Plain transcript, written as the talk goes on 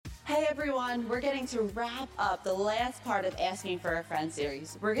Hi everyone, we're getting to wrap up the last part of Asking for a Friend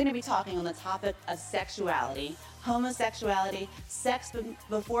series. We're going to be talking on the topic of sexuality, homosexuality, sex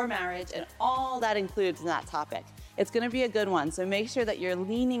before marriage, and all that includes in that topic. It's going to be a good one, so make sure that you're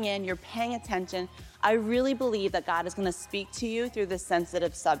leaning in, you're paying attention. I really believe that God is going to speak to you through this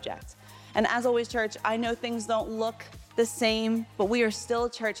sensitive subject. And as always, church, I know things don't look the same, but we are still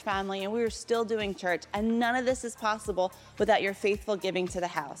a church family and we are still doing church, and none of this is possible without your faithful giving to the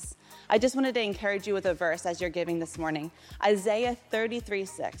house. I just wanted to encourage you with a verse as you're giving this morning. Isaiah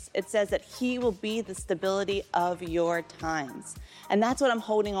 33:6. It says that he will be the stability of your times. And that's what I'm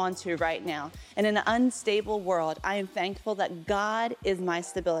holding on to right now. In an unstable world, I am thankful that God is my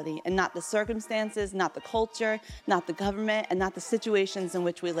stability and not the circumstances, not the culture, not the government, and not the situations in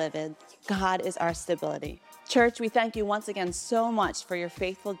which we live in. God is our stability. Church, we thank you once again so much for your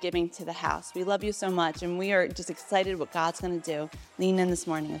faithful giving to the house. We love you so much, and we are just excited what God's going to do. Lean in this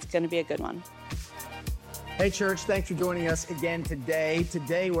morning. It's going to be a good one. Hey, church, thanks for joining us again today.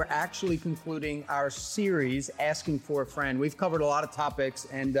 Today, we're actually concluding our series, Asking for a Friend. We've covered a lot of topics,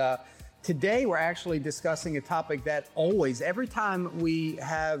 and today we're actually discussing a topic that always, every time we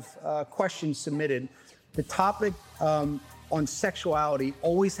have questions submitted, the topic on sexuality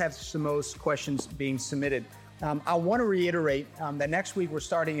always has the most questions being submitted. I want to reiterate that next week we're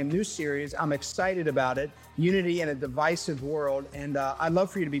starting a new series. I'm excited about it, Unity in a Divisive World, and I'd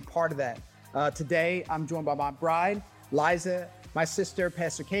love for you to be part of that. Today, I'm joined by my bride, Liza, my sister,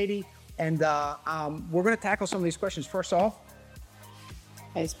 Pastor Katie, and we're going to tackle some of these questions. First off,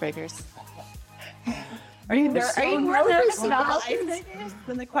 Icebreakers. Are you nervous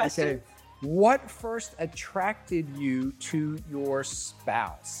than the question? What first attracted you to your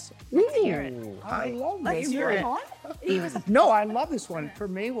spouse? I love this. No, I love this one. For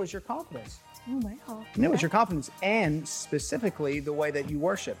me, was your confidence. Oh, wow. And it was your confidence, and specifically the way that you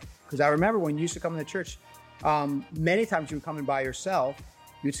worship. Because I remember when you used to come to church, many times you would come in by yourself.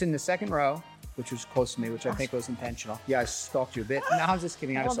 You'd sit in the second row, which was close to me, which I think was intentional. Yeah, I stalked you a bit. No, I was just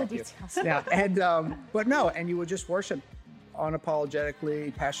kidding. I just stalked you. Yeah, and but no, and you would just worship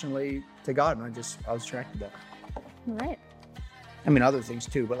unapologetically, passionately to God, and I was attracted to that. All right. I mean, other things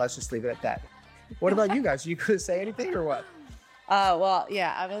too, but let's just leave it at that. What about you guys? You could say anything or what? Well,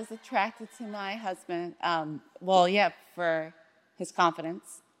 yeah, I was attracted to my husband. For his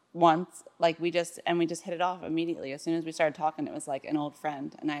confidence. Once, we just hit it off immediately. As soon as we started talking, it was like an old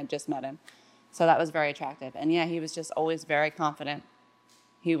friend, and I had just met him. So that was very attractive. And yeah, he was just always very confident.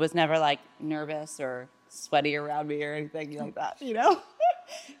 He was never nervous or sweaty around me or anything like that, you know?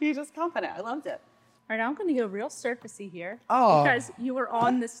 He was just confident. I loved it. All right, I'm going to go real surfacey here. Oh. Because you were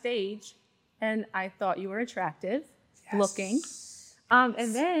on the stage, and I thought you were attractive looking.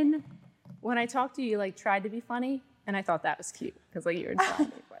 And then when I talked to you, tried to be funny, and I thought that was cute because you were trying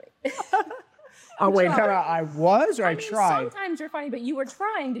to be funny. Oh, wait, I was or I tried? Sometimes you're funny, but you were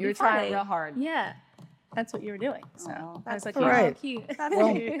trying to be funny. You were trying real hard. Yeah, that's what you were doing. So that's I was right. Cute. That's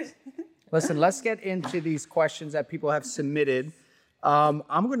cute. Listen, let's get into these questions that people have submitted. I'm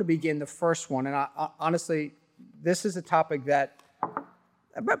going to begin the first one, and I honestly, this is a topic that,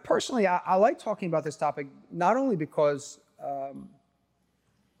 but personally, I like talking about this topic, not only because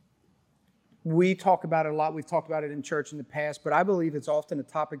we talk about it a lot. We've talked about it in church in the past, but I believe it's often a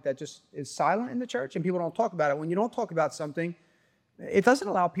topic that just is silent in the church and people don't talk about it. When you don't talk about something, it doesn't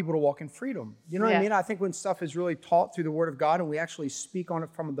allow people to walk in freedom. You know what I mean? I think when stuff is really taught through the Word of God and we actually speak on it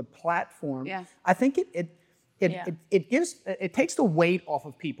from the platform, I think it takes the weight off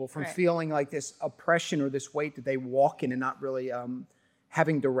of people from feeling like this oppression or this weight that they walk in and not really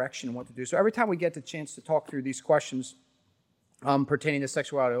having direction in what to do. So every time we get the chance to talk through these questions, pertaining to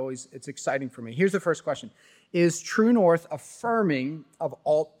sexuality, it's exciting for me. Here's the first question. Is True North affirming of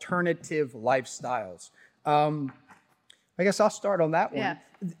alternative lifestyles? I guess I'll start on that one. Yeah.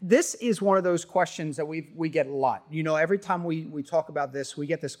 This is one of those questions that we get a lot. You know, every time we talk about this, we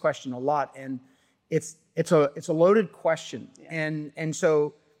get this question a lot, and it's a loaded question. Yeah. And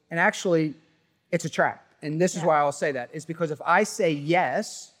actually it's a trap. And this is why I'll say that, is because if I say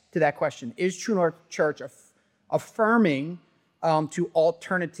yes to that question, is True North Church affirming to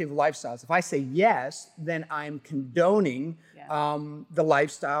alternative lifestyles? If I say yes, then I'm condoning the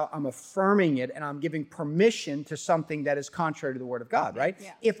lifestyle, I'm affirming it, and I'm giving permission to something that is contrary to the Word of God, right?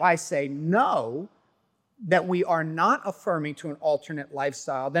 Yeah. If I say no, that we are not affirming to an alternate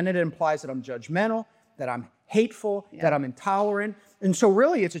lifestyle, then it implies that I'm judgmental, that I'm hateful, that I'm intolerant. And so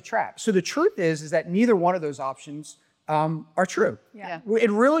really it's a trap. So the truth is that neither one of those options are true. Yeah.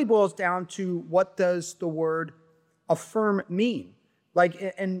 It really boils down to, what does the word affirm mean?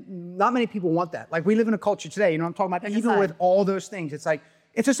 And not many people want that. We live in a culture today, you know what I'm talking about? Even with all those things, it's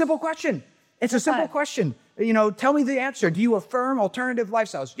It's a simple question. It's a simple question. You know, tell me the answer. Do you affirm alternative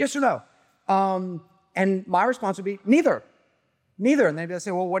lifestyles? Yes or no? And my response would be neither. Neither. And they'd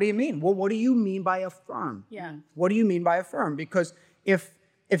say, well, what do you mean? Well, what do you mean by affirm? Yeah. What do you mean by affirm? Because if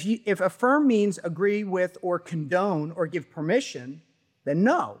affirm means agree with or condone or give permission, then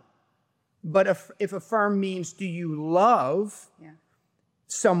no. But if affirm means do you love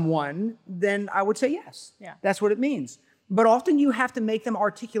someone, then I would say yes. Yeah. That's what it means. But often you have to make them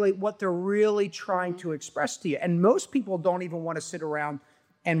articulate what they're really trying to express to you. And most people don't even want to sit around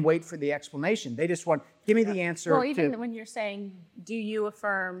and wait for the explanation. They just want, give me the answer. Well, even when you're saying, do you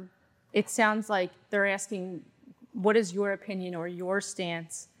affirm, it sounds like they're asking, what is your opinion or your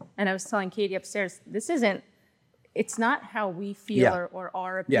stance? And I was telling Katie upstairs, it's not how we feel or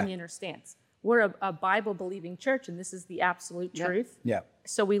our opinion or stance. We're a Bible-believing church, and this is the absolute truth. Yeah.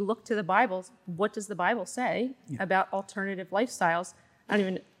 So we look to the Bible. What does the Bible say about alternative lifestyles? I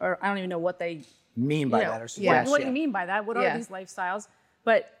don't even know what they mean by that. Or what do you mean by that? What are these lifestyles?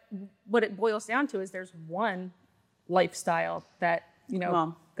 But what it boils down to is there's one lifestyle that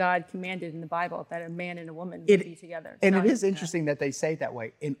God commanded in the Bible, that a man and a woman would be together. And it is interesting that they say it that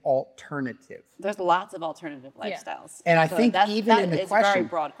way, an alternative. There's lots of alternative lifestyles. And I think even in the question, it's a very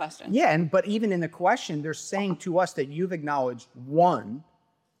broad question. Yeah, but even in the question, they're saying to us that you've acknowledged one,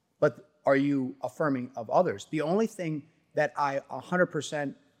 but are you affirming of others? The only thing that I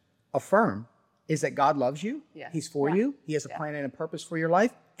 100% affirm is that God loves you. Yes. He's for you. He has a plan and a purpose for your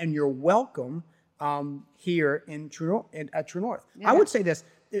life, and you're welcome here at True North. I would say this.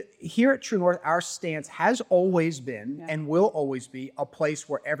 Here at True North, our stance has always been and will always be a place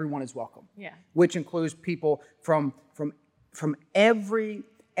where everyone is welcome. Yeah. Which includes people from every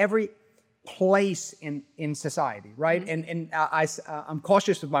place in society, right? And I'm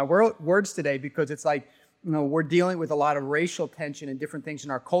cautious with my words today because it's like, we're dealing with a lot of racial tension and different things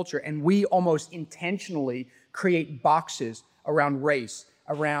in our culture, and we almost intentionally create boxes around race,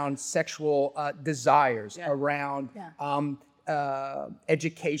 around sexual desires, around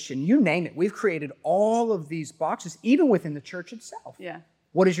education, you name it. We've created all of these boxes, even within the church itself. Yeah.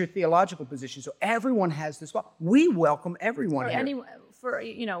 What is your theological position? So everyone has this box. We welcome everyone here.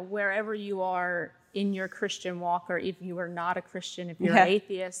 Wherever you are in your Christian walk, or if you are not a Christian, if you're an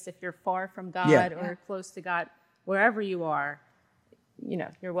atheist, if you're far from God or close to God, wherever you are,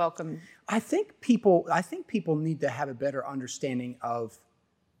 you're welcome. I think people need to have a better understanding of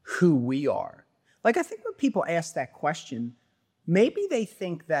who we are. Like, I think when people ask that question, maybe they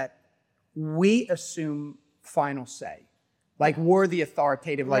think that we assume final say. Like, we're the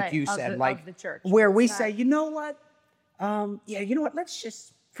authoritative, like you said, of the church. Where we say, you know what? Let's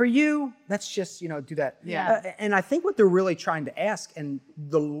just, for you, let's just, do that. Yeah. And I think what they're really trying to ask, and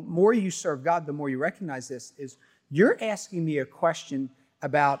the more you serve God, the more you recognize this, is you're asking me a question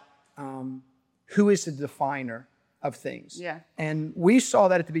about who is the definer of things. Yeah. And we saw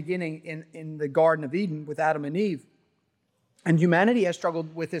that at the beginning in the Garden of Eden with Adam and Eve. And humanity has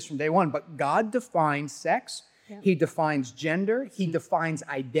struggled with this from day one, but God defines sex. He defines gender. He defines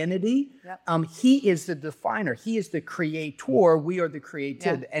identity. He is the definer. He is the creator. We are the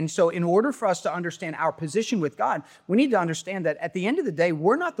created. And so in order for us to understand our position with God, we need to understand that at the end of the day,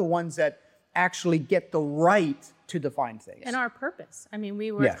 we're not the ones that actually get the right to define things. And our purpose. I mean,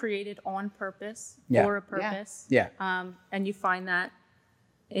 we were created on purpose, for a purpose. And you find that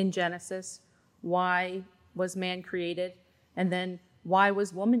in Genesis. Why was man created? And then why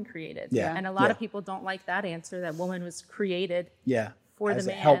was woman created? And a lot of people don't like that answer, that woman was created for as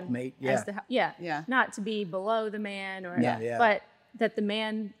the man. A helpmate. Not to be below the man, but that the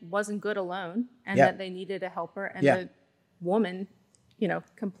man wasn't good alone, and that they needed a helper, and the woman,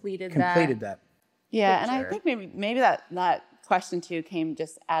 completed that. Yeah, picture. and I think maybe that question too came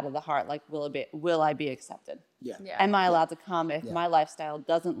just out of the heart, like, will I be accepted? Am I allowed to come if my lifestyle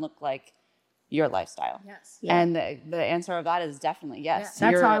doesn't look like your lifestyle? Yes. And the answer of that is definitely yes.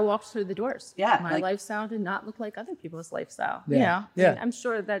 That's how I walked through the doors. My like, lifestyle did not look like other people's lifestyle. Yeah. And I'm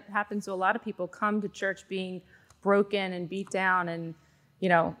sure that happens to a lot of people, come to church being broken and beat down, and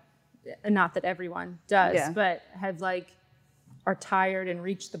not that everyone does, but have are tired and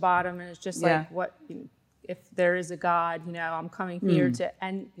reached the bottom, and it's just what if there is a God, I'm coming here to,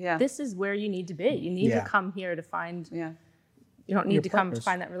 and this is where you need to be. You need to come here to find. You don't need Your to come purpose. to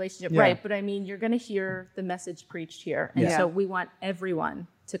find that relationship, right? But I mean, you're going to hear the message preached here, and so we want everyone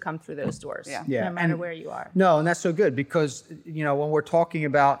to come through those doors, no matter where you are. No, and that's so good, because when we're talking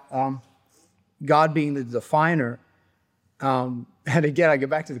about God being the definer, And again, I go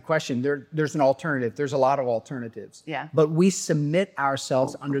back to the question, there's an alternative. There's a lot of alternatives. Yeah. But we submit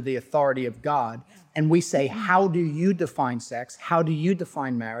ourselves under the authority of God, and we say, how do you define sex? How do you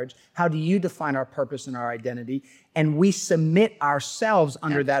define marriage? How do you define our purpose and our identity? And we submit ourselves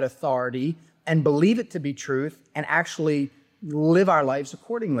under that authority and believe it to be truth and actually live our lives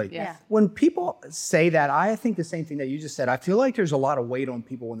accordingly. Yes. When people say that, I think the same thing that you just said. I feel like there's a lot of weight on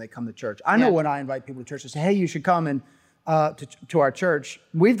people when they come to church. I know when I invite people to church, I say, hey, you should come and to our church.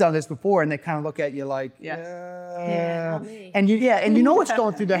 We've done this before, and they kind of look at you like, not me. and you know what's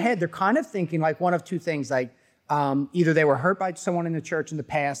going through their head. They're kind of thinking like one of two things, like either they were hurt by someone in the church in the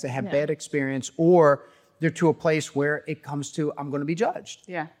past, they had bad experience, or they're to a place where it comes to, I'm going to be judged.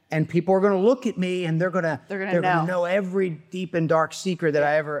 Yeah. And people are going to look at me, and they're going to know every deep and dark secret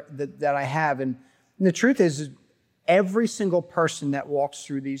that that I have. And the truth is every single person that walks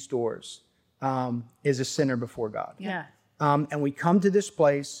through these doors is a sinner before God. Yeah. And we come to this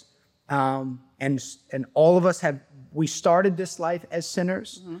place, and all of us we started this life as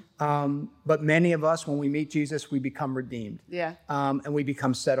sinners, but many of us, when we meet Jesus, we become redeemed. Yeah. And we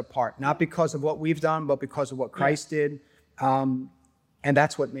become set apart, not because of what we've done, but because of what Christ did. And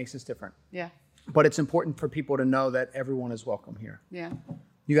that's what makes us different. Yeah. But it's important for people to know that everyone is welcome here. Yeah.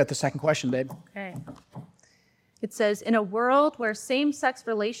 You got the second question, babe. Okay. It says, in a world where same-sex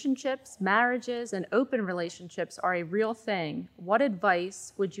relationships, marriages, and open relationships are a real thing, what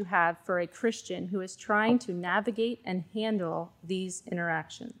advice would you have for a Christian who is trying to navigate and handle these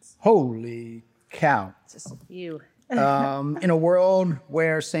interactions? Holy cow. Just you. In a world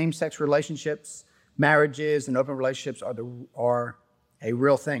where same-sex relationships, marriages, and open relationships are a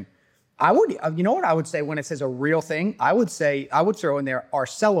real thing, you know what I would say when it says a real thing? I would throw in there are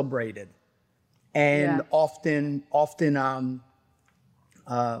celebrated. And often, what's the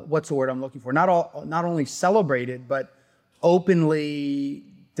word I'm looking for? Not only celebrated, but openly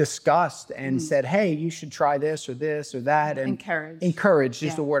discussed and said, hey, you should try this or that. And encouraged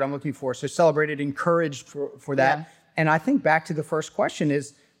is the word I'm looking for. So celebrated, encouraged for that. Yeah. And I think back to the first question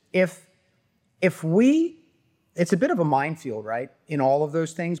is, if it's a bit of a minefield, right, in all of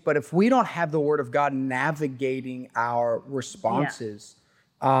those things, but if we don't have the word of God navigating our responses,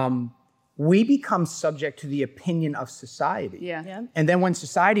 we become subject to the opinion of society. Yeah. And then when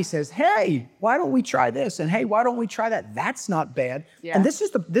society says, hey, why don't we try this? And hey, why don't we try that? That's not bad. Yeah. And this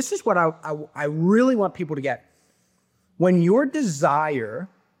is what I really want people to get. When your desire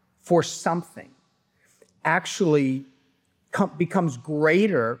for something actually becomes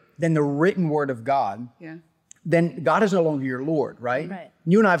greater than the written word of God, then God is no longer your Lord, right?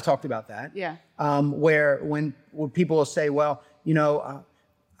 You and I have talked about that. Yeah. Where when people will say, well,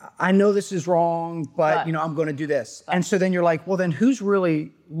 I know this is wrong, but I'm going to do this. And so then you're like, well, then who's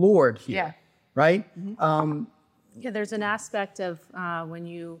really Lord here? Yeah. Right? There's an aspect of when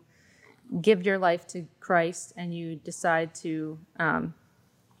you give your life to Christ and you decide to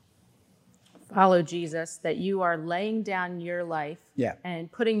follow Jesus, that you are laying down your life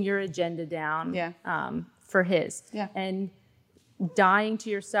and putting your agenda down for his. Yeah. And dying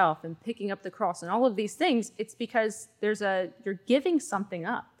to yourself and picking up the cross and all of these things, it's because you're giving something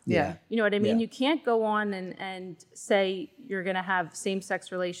up. Yeah. You know what I mean? Yeah. You can't go on and say you're going to have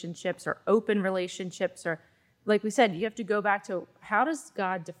same-sex relationships or open relationships, or like we said, you have to go back to, how does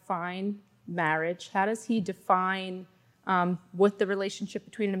God define marriage? How does he define what the relationship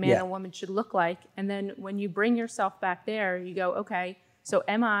between a man and a woman should look like? And then when you bring yourself back there, you go, okay, so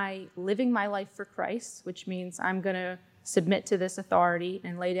am I living my life for Christ, which means I'm going to submit to this authority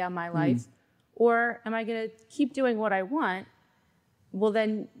and lay down my life? Or am I going to keep doing what I want? Well,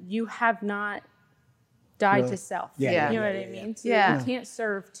 then you have not died to self. You know what I mean? So you can't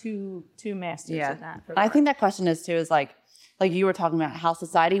serve two masters in that. I think that question is too, is like you were talking about how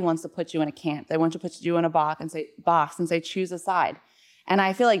society wants to put you in a camp. They want to put you in a box and say, choose a side. And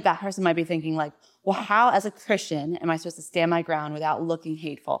I feel like that person might be thinking like, well, how as a Christian am I supposed to stand my ground without looking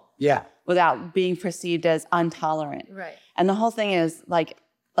hateful? Yeah. Without being perceived as intolerant. Right. And the whole thing is like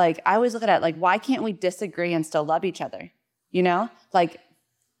I always look at it like, why can't we disagree and still love each other? Like,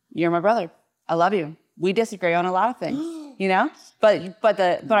 you're my brother. I love you. We disagree on a lot of things,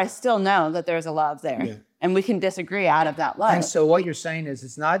 but I still know that there's a love there, and we can disagree out of that love. And so what you're saying is,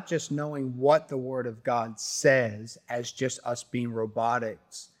 it's not just knowing what the Word of God says as just us being robotic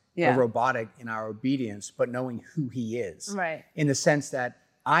in our obedience, but knowing who He is, right? In the sense that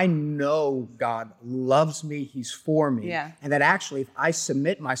I know God loves me, He's for me, and that actually, if I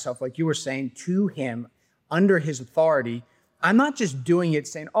submit myself, like you were saying, to Him under His authority, I'm not just doing it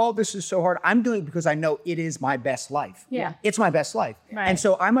saying, oh, this is so hard. I'm doing it because I know it is my best life. Yeah. It's my best life. Right. And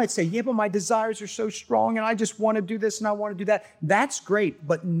so I might say, yeah, but my desires are so strong and I just want to do this and I want to do that. That's great.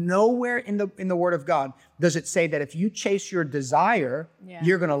 But nowhere in the Word of God does it say that if you chase your desire,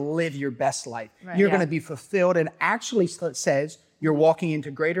 you're going to live your best life. Right. You're going to be fulfilled. And actually it says you're walking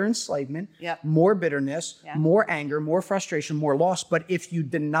into greater enslavement, more bitterness, more anger, more frustration, more loss. But if you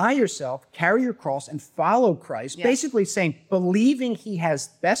deny yourself, carry your cross, and follow Christ, basically saying, believing he has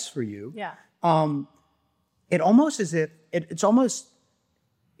best for you, it almost as if, it's almost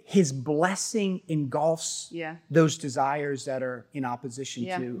his blessing engulfs those desires that are in opposition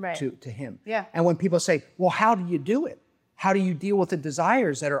to him. And when people say, well, how do you do it? How do you deal with the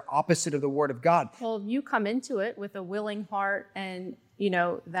desires that are opposite of the Word of God? Well, you come into it with a willing heart and,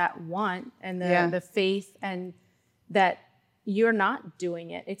 that want and the faith, and that you're not doing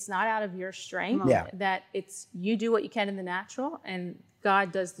it. It's not out of your strength. That it's, you do what you can in the natural and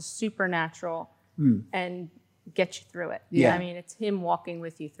God does the supernatural and get you through it. I mean, it's him walking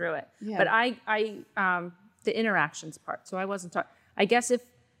with you through it. But the interactions part. So I wasn't talking, I guess if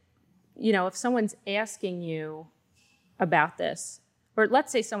someone's asking you about this, or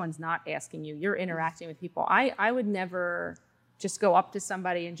let's say someone's not asking you, you're interacting with people, I would never just go up to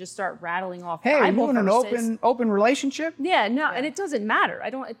somebody and just start rattling off Hey, Bible you want verses. an open relationship? And it doesn't matter.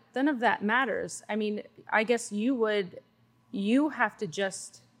 None of that matters. I mean, I guess you have to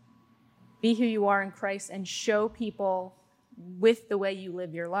just be who you are in Christ and show people with the way you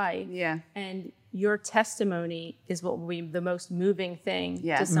live your life. And your testimony is what will be the most moving thing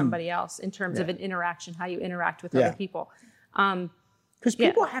to somebody else in terms of an interaction, how you interact with other people. Because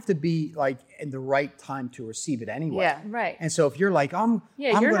people have to be like in the right time to receive it anyway. Right. And so if you're like, I'm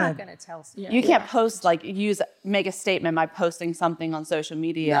not going to tell. You can't post, make a statement by posting something on social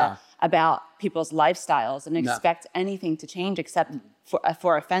media about people's lifestyles and expect anything to change except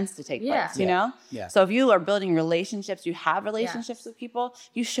for offense to take place, you know? So if you are building relationships, you have relationships with people,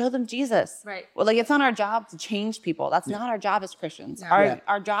 you show them Jesus. Right. Well, it's not our job to change people. That's not our job as Christians.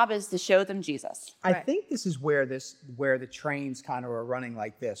 Our job is to show them Jesus. I think this is where the trains kind of are running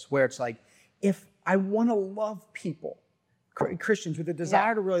like this, where it's like, if I want to love people, Christians with a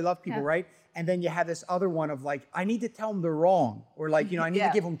desire to really love people, right? And then you have this other one of like, I need to tell them they're wrong, or like, I need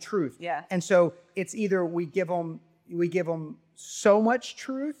to give them truth. And so it's either we give them so much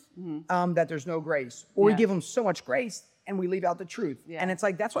truth that there's no grace, or we give them so much grace and we leave out the truth. And it's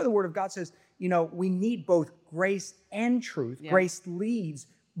like, that's why the Word of God says, we need both grace and truth. Grace leads,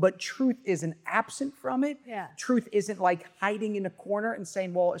 but truth isn't absent from it. Truth isn't like hiding in a corner and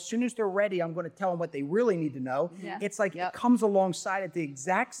saying, well, as soon as they're ready, I'm going to tell them what they really need to know. It's like it comes alongside at the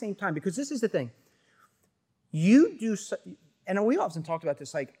exact same time, because this is the thing. You do, and we often talked about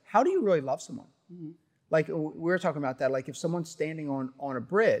this, like, how do you really love someone? Like we were talking about that, like if someone's standing on a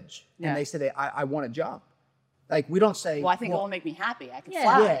bridge and they say, I want a jump. Like we don't say, well, I think it will make me happy. I can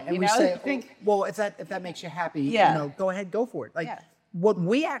fly. And we say, well, if that makes you happy, go ahead, go for it. Like what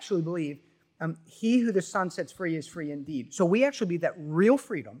we actually believe, he who the Son sets free is free indeed. So we actually believe that real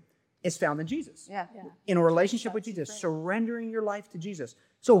freedom is found in Jesus. In a relationship with Jesus, surrendering your life to Jesus.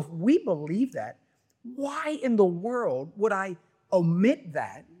 So if we believe that, why in the world would I omit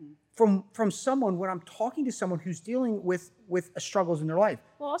that from someone when I'm talking to someone who's dealing with struggles in their life?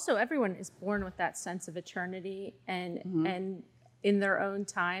 Well, also everyone is born with that sense of eternity and in their own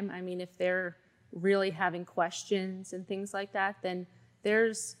time. I mean, if they're really having questions and things like that, then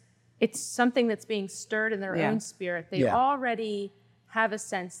it's something that's being stirred in their own spirit. They already have a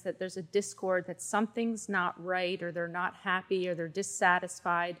sense that there's a discord, that something's not right, or they're not happy, or they're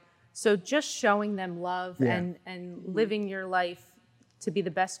dissatisfied. So just showing them love and living your life to be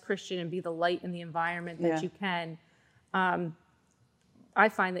the best Christian and be the light in the environment that you can. I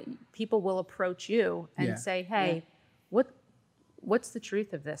find that people will approach you and say, hey, what's the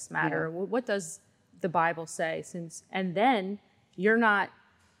truth of this matter? What does the Bible say? And then you're not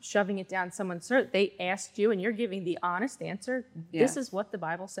shoving it down someone's throat. They asked you and you're giving the honest answer. This is what the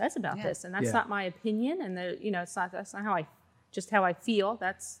Bible says about this. And that's not my opinion. And that's not how I feel.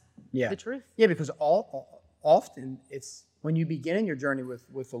 That's the truth. Yeah, because often it's, when you begin in your journey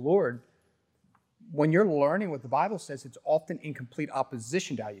with the Lord, when you're learning what the Bible says, it's often in complete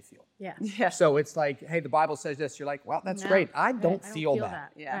opposition to how you feel. So it's like, hey, the Bible says this. You're like, well, that's great. I don't feel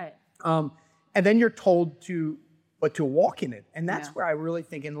that. And then you're told to walk in it. And that's where I really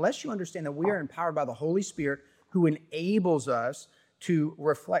think, unless you understand that we are empowered by the Holy Spirit who enables us to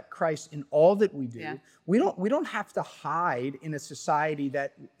reflect Christ in all that we do, we don't have to hide in a society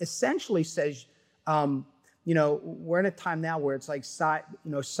that essentially says, we're in a time now where it's like,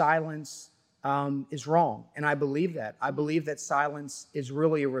 silence is wrong. And I believe that. I believe that silence is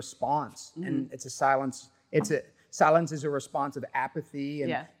really a response. And it's a silence. Silence is a response of apathy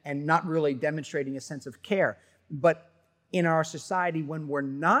and not really demonstrating a sense of care. But in our society, when we're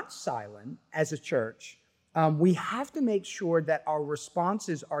not silent as a church, we have to make sure that our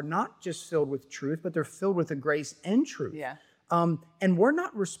responses are not just filled with truth, but they're filled with the grace and truth. Yeah. And we're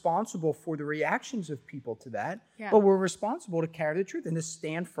not responsible for the reactions of people to that, but we're responsible to carry the truth and to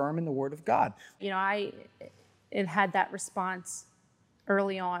stand firm in the Word of God. You know, I had that response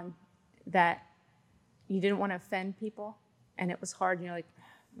early on that you didn't want to offend people, and it was hard. You're like,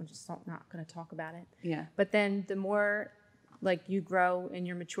 I'm just not going to talk about it. Yeah. But then the more like you grow in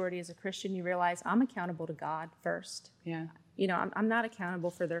your maturity as a Christian, you realize I'm accountable to God first. Yeah. You know, I'm not accountable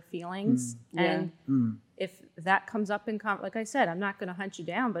for their feelings. And if that comes up in, like I said, I'm not going to hunt you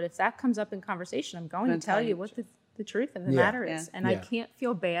down, but if that comes up in conversation, I'm going to tell you what the truth of the matter is. And I can't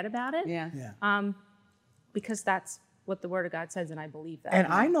feel bad about it. Because that's what the Word of God says, and I believe that. And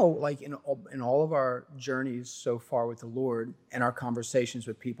I know, like, in all of our journeys so far with the Lord and our conversations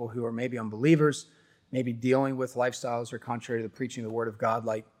with people who are maybe unbelievers, maybe dealing with lifestyles that are contrary to the preaching of the Word of God,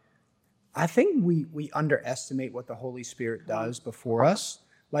 like, I think we underestimate what the Holy Spirit does before us,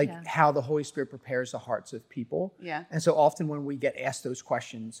 like how the Holy Spirit prepares the hearts of people. Yeah. And so often when we get asked those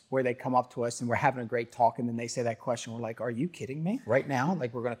questions where they come up to us and we're having a great talk and then they say that question, we're like, are you kidding me right now?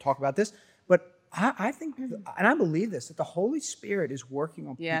 Like, we're going to talk about this? But I think, and I believe this, that the Holy Spirit is working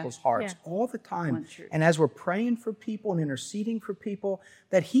on people's hearts all the time. And as we're praying for people and interceding for people,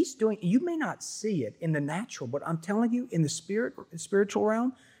 that He's doing, you may not see it in the natural, but I'm telling you, in the spiritual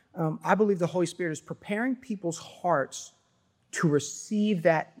realm, I believe the Holy Spirit is preparing people's hearts to receive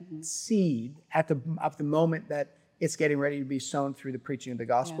that seed at the moment that it's getting ready to be sown through the preaching of the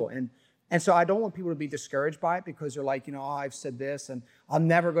gospel. And so I don't want people to be discouraged by it because they're like, I've said this and I'm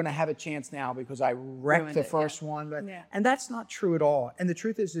never going to have a chance now because I wrecked the first one. But, and that's not true at all. And the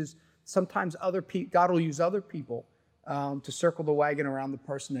truth is sometimes God will use other people to circle the wagon around the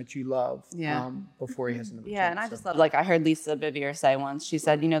person that you love before He has another chance. And I just love, like I heard Lisa Bevere say once, she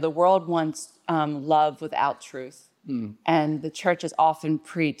said, the world wants love without truth. And the church has often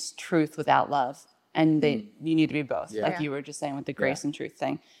preached truth without love. And you need to be both, like you were just saying with the grace and truth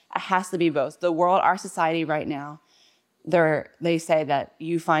thing. It has to be both. The world, our society right now, they say that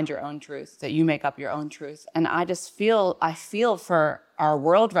you find your own truth, that you make up your own truth. And I feel for our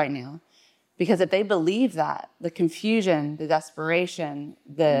world right now, because if they believe that, the confusion, the desperation,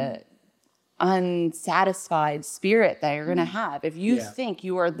 the unsatisfied spirit that you're going to have, if you think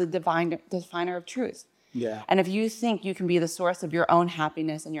you are the definer of truth, and if you think you can be the source of your own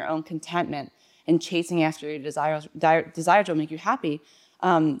happiness and your own contentment and chasing after your desires will make you happy,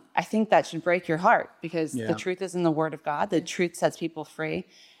 I think that should break your heart, because the truth is in the Word of God. The truth sets people free.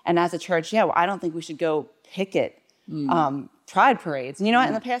 And as a church, I don't think we should go picket pride parades. And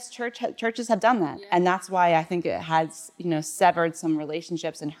in the past, churches have done that. And that's why I think it has, severed some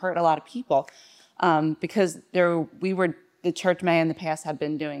relationships and hurt a lot of people, because the church may in the past have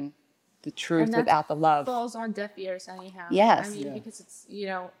been doing the truth without the love. Falls on deaf ears anyhow. Yes. Because it's,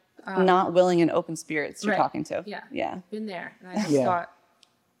 not willing and open spirits you're talking to. Yeah. Been there. And I just thought,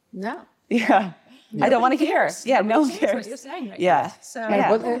 no. Yeah. I don't want to hear. Yeah, no one cares. What you're saying right now. Now. So,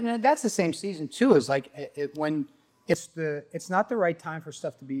 and that's the same season too, is like when it's not the right time for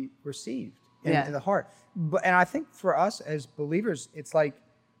stuff to be received in the heart. And I think for us as believers, it's like,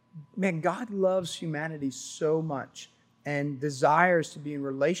 man, God loves humanity so much and desires to be in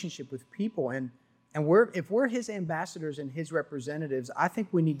relationship with people. And if we're His ambassadors and His representatives, I think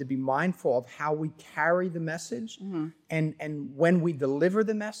we need to be mindful of how we carry the message and when we deliver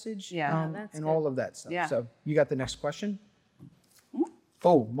the message and all of that stuff. So you got the next question?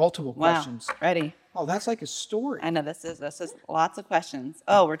 Oh, multiple questions. Ready. Oh, that's like a story. I know, this is lots of questions.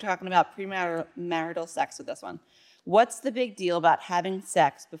 Oh, we're talking about premarital sex with this one. What's the big deal about having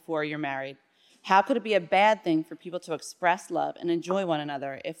sex before you're married? How could it be a bad thing for people to express love and enjoy one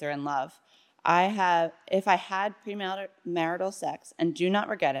another if they're in love? If I had premarital sex and do not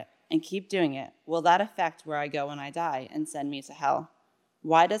regret it and keep doing it, will that affect where I go when I die and send me to hell?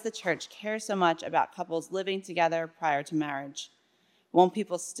 Why does the church care so much about couples living together prior to marriage? Won't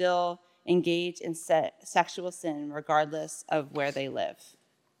people still engage in sexual sin regardless of where they live?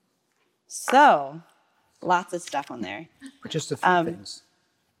 So, lots of stuff on there. Just a few things.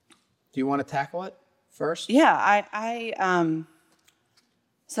 Do you want to tackle it first? Yeah,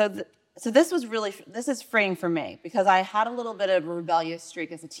 So this is freeing for me, because I had a little bit of a rebellious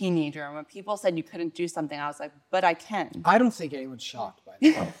streak as a teenager. And when people said you couldn't do something, I was like, but I can. I don't think anyone's shocked by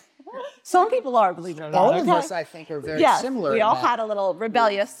that. Some people are, believe it or not. All of okay? us, I think, are very Yes, similar. we in all that. had a little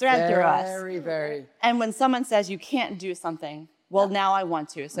rebellious thread through us. Very, very. And when someone says you can't do something, well, now I want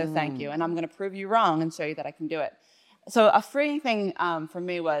to, so thank you. And I'm going to prove you wrong and show you that I can do it. So a freeing thing for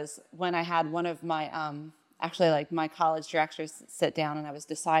me was when I had one of my, actually like my college directors sit down and I was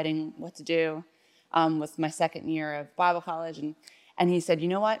deciding what to do with my second year of Bible college. And he said, you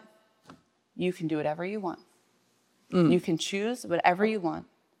know what? You can do whatever you want. You can choose whatever you want.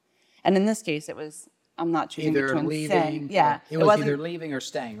 And in this case, it was, I'm not choosing Either between leaving. sin. Yeah. It was either leaving or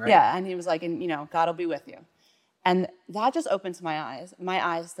staying, right? Yeah. And he was like, and God will be with you. And that just opened my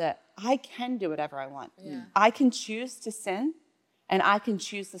eyes that I can do whatever I want. Yeah. I can choose to sin and I can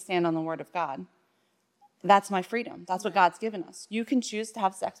choose to stand on the word of God. That's my freedom. That's what God's given us. You can choose to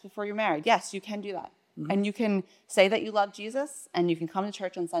have sex before you're married. Yes, you can do that. And you can say that you love Jesus and you can come to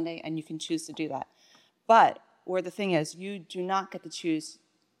church on Sunday and you can choose to do that. But where the thing is, you do not get to choose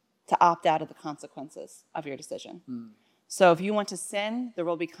to opt out of the consequences of your decision. So if you want to sin, there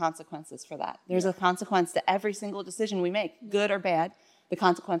will be consequences for that. There's a consequence to every single decision we make, good or bad. The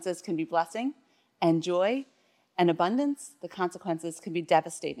consequences can be blessing and joy and abundance. The consequences can be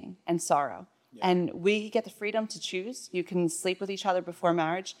devastating and sorrow. Yeah. And we get the freedom to choose. You can sleep with each other before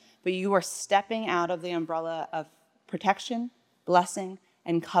marriage, but you are stepping out of the umbrella of protection, blessing,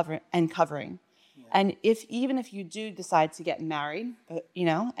 and covering. Yeah. And even if you do decide to get married,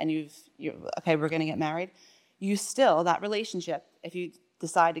 and you're okay, we're going to get married, you still, that relationship, if you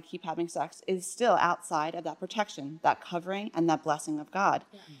decide to keep having sex, is still outside of that protection, that covering, and that blessing of God.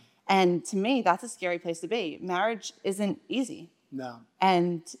 Yeah. And to me, that's a scary place to be. Marriage isn't easy. No.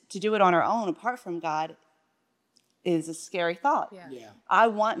 And to do it on our own, apart from God, is a scary thought. Yeah. Yeah. I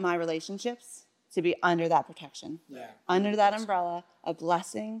want my relationships to be under that protection, under that umbrella of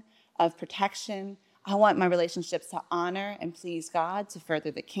blessing, of protection. I want my relationships to honor and please God, to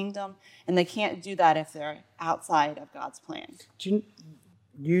further the kingdom. And they can't do that if they're outside of God's plan.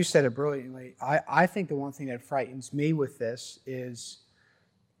 You said it brilliantly. I think the one thing that frightens me with this is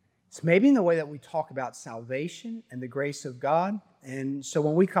it's maybe in the way that we talk about salvation and the grace of God. And so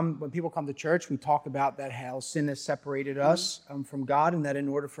when people come to church, we talk about that how sin has separated us from God, and that in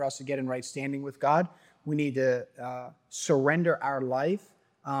order for us to get in right standing with God, we need to surrender our life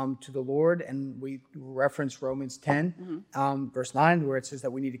to the Lord. And we reference Romans 10, verse 9, where it says that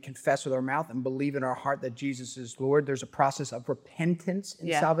we need to confess with our mouth and believe in our heart that Jesus is Lord. There's a process of repentance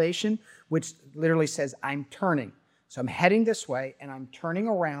in salvation, which literally says, I'm turning. So I'm heading this way, and I'm turning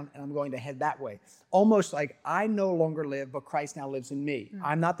around, and I'm going to head that way. Almost like I no longer live, but Christ now lives in me.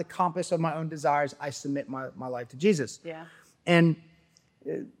 I'm not the compass of my own desires. I submit my life to Jesus. Yeah. And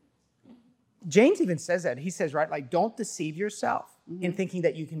James even says that. He says, right, like, don't deceive yourself in thinking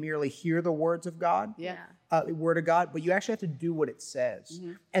that you can merely hear the words of God, the word of God, but you actually have to do what it says.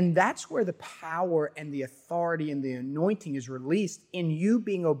 And that's where the power and the authority and the anointing is released in you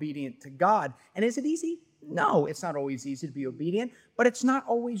being obedient to God. And is it easy? No, it's not always easy to be obedient, but it's not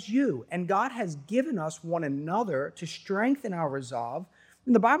always you. And God has given us one another to strengthen our resolve.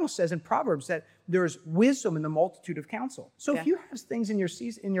 And the Bible says in Proverbs that there's wisdom in the multitude of counsel. So if you have things in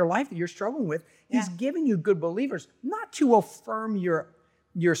your life that you're struggling with, He's given you good believers, not to affirm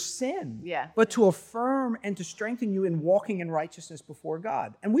your sin, but to affirm and to strengthen you in walking in righteousness before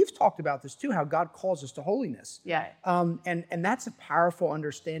God. And we've talked about this too, how God calls us to holiness. And that's a powerful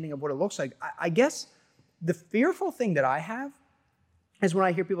understanding of what it looks like. I guess the fearful thing that I have is when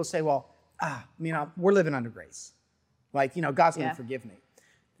I hear people say, well, we're living under grace. Like, God's going to forgive me.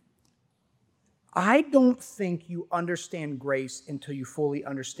 I don't think you understand grace until you fully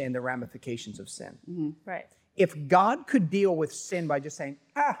understand the ramifications of sin. Right. If God could deal with sin by just saying,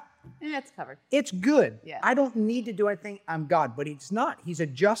 it's covered. It's good. I don't need to do anything. I'm God. But He's not. He's a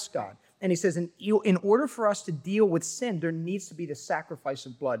just God. And He says, in order for us to deal with sin, there needs to be the sacrifice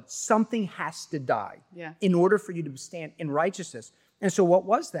of blood. Something has to die in order for you to stand in righteousness. And so what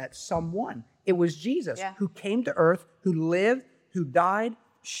was that? Someone. It was Jesus who came to earth, who lived, who died,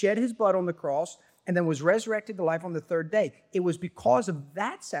 shed His blood on the cross, and then was resurrected to life on the third day. It was because of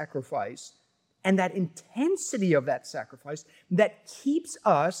that sacrifice and that intensity of that sacrifice that keeps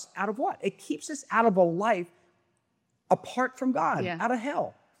us out of what? It keeps us out of a life apart from God, out of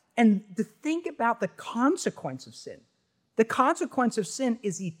hell. And to think about the consequence of sin. The consequence of sin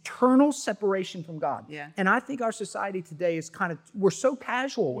is eternal separation from God. And I think our society today is we're so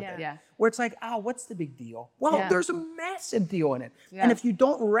casual with it. Where it's like, what's the big deal? Well, there's a massive deal in it. And if you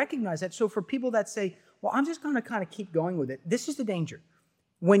don't recognize that, so for people that say, well, I'm just going to kind of keep going with it, this is the danger.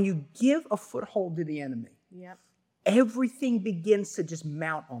 When you give a foothold to the enemy, everything begins to just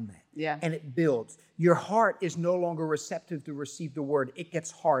mount on that. Yeah. And it builds. Your heart is no longer receptive to receive the word. It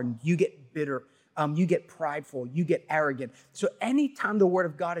gets hardened. You get bitter. You get prideful. You get arrogant. So anytime the word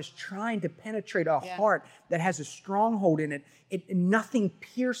of God is trying to penetrate a heart that has a stronghold in it, nothing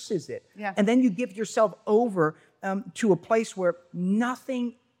pierces it. Yeah. And then you give yourself over to a place where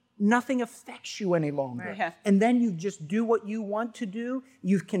nothing affects you any longer. Right. Yeah. And then you just do what you want to do.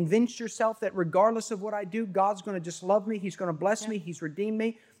 You've convinced yourself that regardless of what I do, God's going to just love me. He's going to bless me. He's redeemed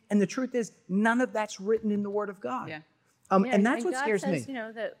me. And the truth is, none of that's written in the word of God. Yeah. And that's what God scares says, me.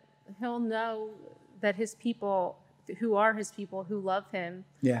 That he'll know that his people, who are his people, who love him,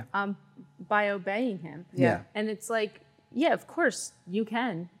 by obeying him. Yeah. And it's like, of course you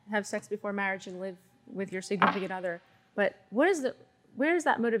can have sex before marriage and live with your significant other. But where does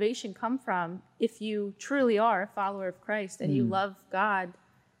that motivation come from if you truly are a follower of Christ and you love God,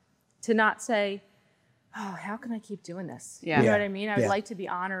 to not say, oh, how can I keep doing this? Yeah. You know what I mean? I would Yeah. like to be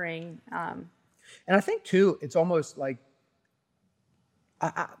honoring. And I think, too, it's almost like,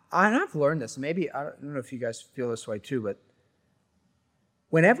 and I've learned this. Maybe, I don't know if you guys feel this way, too, but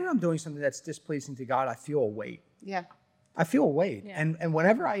whenever I'm doing something that's displeasing to God, I feel a weight. Yeah. I feel a weight. Yeah. And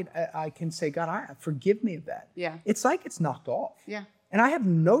whenever I can say, God, forgive me of that. Yeah. It's like it's knocked off. Yeah. And I have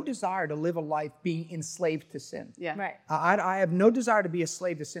no desire to live a life being enslaved to sin. Yeah. Right. I have no desire to be a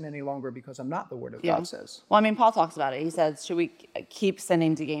slave to sin any longer because I'm not, the word of God says. Well, I mean, Paul talks about it. He says, should we keep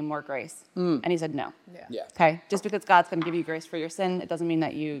sinning to gain more grace? And he said, no. Yeah. Okay? Just because God's going to give you grace for your sin, it doesn't mean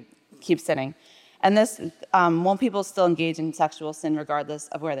that you keep sinning. And this, won't people still engage in sexual sin regardless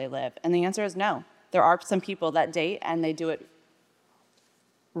of where they live? And the answer is no. There are some people that date and they do it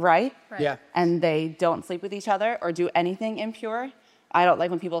right. Yeah. And they don't sleep with each other or do anything impure. I don't like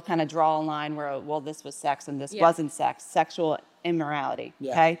when people kind of draw a line where, well, this was sex and this wasn't sex. Sexual immorality,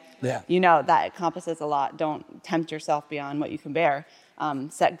 okay? Yeah. That encompasses a lot. Don't tempt yourself beyond what you can bear.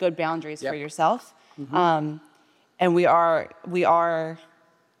 Set good boundaries for yourself. And we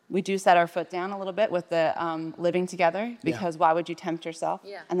do set our foot down a little bit with the living together, because why would you tempt yourself?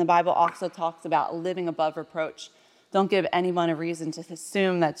 Yeah. And the Bible also talks about living above reproach. Don't give anyone a reason to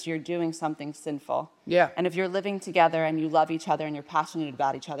assume that you're doing something sinful. Yeah. And if you're living together and you love each other and you're passionate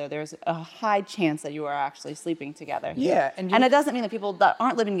about each other, there's a high chance that you are actually sleeping together. Yeah. And it doesn't mean that people that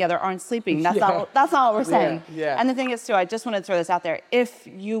aren't living together aren't sleeping. That's not what we're saying. Yeah. And the thing is, too, I just want to throw this out there. If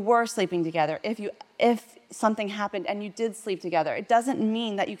you were sleeping together, if something happened and you did sleep together, it doesn't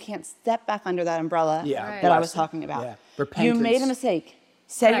mean that you can't step back under that umbrella that I was talking about. Yeah. Repentance. You made a mistake.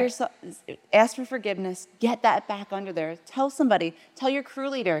 Ask for forgiveness. Get that back under there. Tell somebody. Tell your crew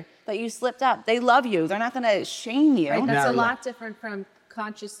leader that you slipped up. They love you. They're not going to shame you. Right, that's No, a lot different from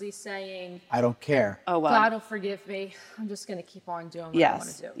consciously saying, I don't care. Oh, well. God will forgive me. I'm just going to keep on doing what I want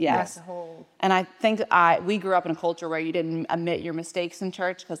to do. Yes. That's the whole. And I think we grew up in a culture where you didn't admit your mistakes in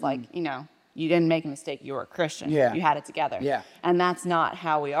church because, you didn't make a mistake. You were a Christian. Yeah. You had it together. Yeah. And that's not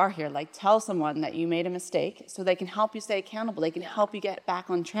how we are here. Like, tell someone that you made a mistake so they can help you stay accountable. They can help you get back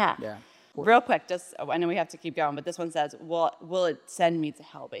on track. Yeah. Real quick, I know we have to keep going, but this one says, will it send me to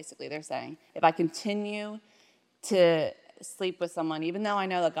hell, basically. They're saying, if I continue to sleep with someone, even though I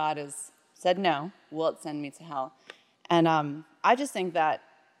know that God has said no, will it send me to hell? And I just think that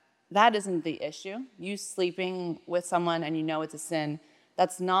isn't the issue. You sleeping with someone and you know it's a sin,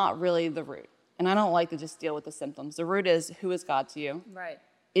 that's not really the root. And I don't like to just deal with the symptoms. The root is, who is God to you? Right.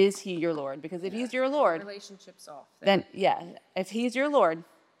 Is he your Lord? Because if he's your Lord, Relationships off. then if he's your Lord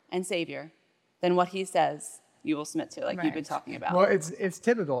and Savior, then what he says, you will submit to, like you've been talking about. Well, it's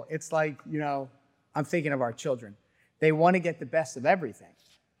typical. It's like, I'm thinking of our children. They want to get the best of everything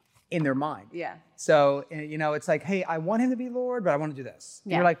in their mind. Yeah. So, it's like, hey, I want him to be Lord, but I want to do this.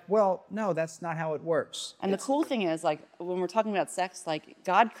 And Yeah. you're like, well, no, that's not how it works. And the cool thing is, like, when we're talking about sex, like,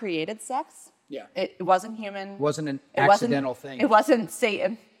 God created sex. Yeah. It wasn't human. Wasn't an It wasn't- accidental thing. It wasn't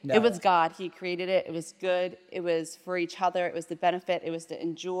Satan. No. It was God. He created it. It was good. It was for each other. It was the benefit. It was to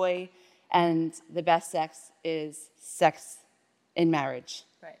enjoy. And the best sex is sex in marriage.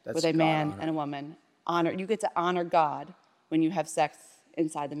 Right. With a man and a woman. You get to honor God when you have sex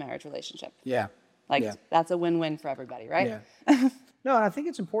inside the marriage relationship. Yeah. Like, Yeah. that's a win-win for everybody, right? Yeah. No, and I think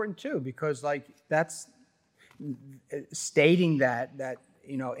it's important too, because that's stating that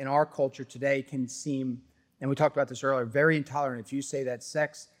in our culture today can seem, and we talked about this earlier, very intolerant if you say that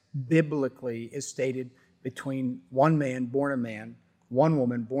sex biblically is stated between one man born a man, one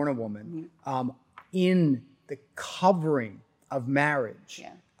woman born a woman, in the covering of marriage.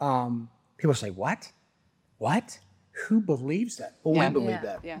 Yeah. People say, what? Who believes that? Well, Yeah. we believe Yeah.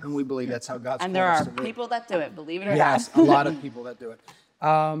 that. Yeah. And we believe that's how God's And called there us are to live. people that do it, believe it or Yes, not. a lot of people that do it.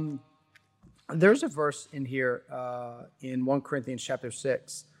 There's a verse in here in 1 Corinthians chapter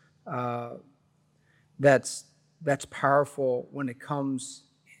 6 that's powerful when it comes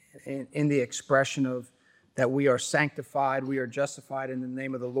in the expression of that we are sanctified, we are justified in the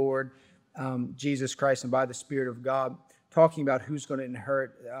name of the Lord Jesus Christ and by the Spirit of God, talking about who's going to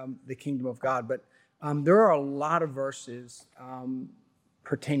inherit the kingdom of God. But there are a lot of verses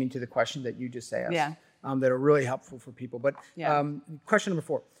pertaining to the question that you just asked that are really helpful for people. But question number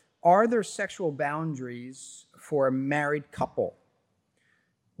 4. Are there sexual boundaries for a married couple?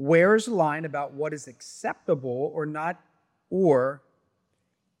 Where is the line about what is acceptable or not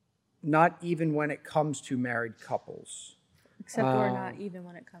even when it comes to married couples? Except or not even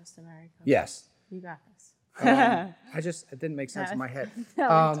when it comes to married couples. Yes. You got this. It didn't make sense in my head.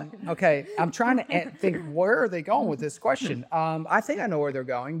 Okay, I'm trying to think, where are they going with this question? I think I know where they're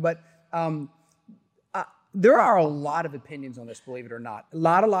going, but there are a lot of opinions on this, believe it or not. A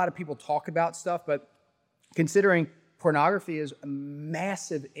lot of people talk about stuff, but considering pornography is a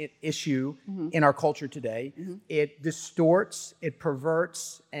massive issue in our culture today, it distorts, it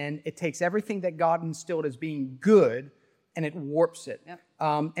perverts, and it takes everything that God instilled as being good and it warps it. Yep.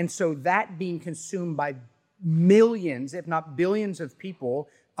 And so that being consumed by millions, if not billions of people,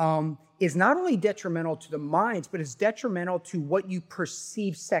 is not only detrimental to the minds, but it's detrimental to what you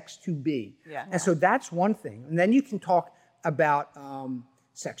perceive sex to be. Yeah. And so that's one thing. And then you can talk about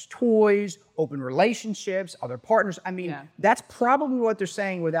sex toys, open relationships, other partners. I mean, that's probably what they're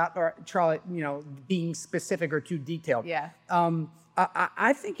saying without being specific or too detailed. Yeah.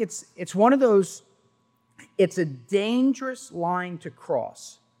 I think it's one of those. It's a dangerous line to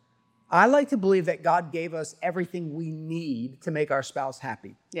cross. I like to believe that God gave us everything we need to make our spouse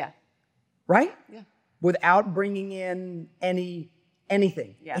happy. Yeah. Right? Yeah. Without bringing in anything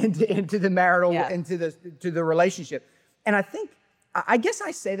into the marital, into the relationship. And I guess I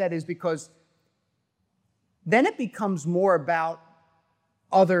say that is because then it becomes more about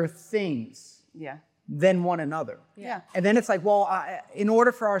other things than one another. Yeah. And then it's like, well, in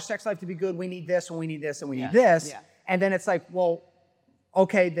order for our sex life to be good, we need this and we need this and we need this. Yeah. And then it's like, well,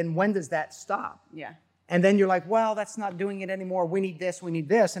 okay, then when does that stop? Yeah. And then you're like, well, that's not doing it anymore. We need this, we need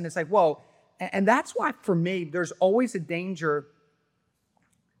this. And it's like, well, and that's why for me, there's always a danger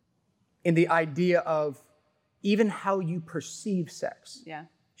in the idea of even how you perceive sex. Yeah.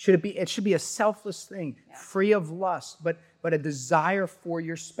 It should be a selfless thing, free of lust, but a desire for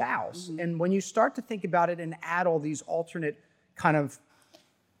your spouse. Mm-hmm. And when you start to think about it and add all these alternate kind of...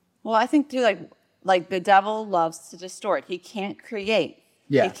 Well, I think too, like the devil loves to distort. He can't create.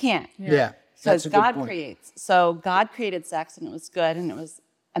 Yeah. He can't. Yeah. So God creates. So God created sex and it was good and it was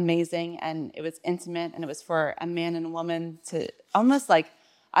amazing and it was intimate and it was for a man and a woman to almost like,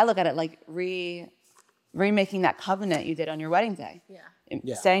 I look at it like remaking that covenant you did on your wedding day.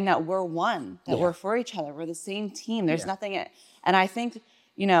 Yeah. Saying that we're one, that we're for each other, we're the same team. There's nothing, and I think,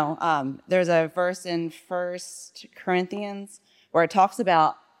 there's a verse in 1 Corinthians where it talks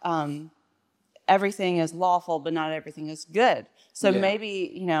about everything is lawful, but not everything is good. So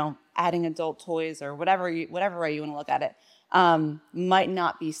maybe, adding adult toys or whatever way you want to look at it, might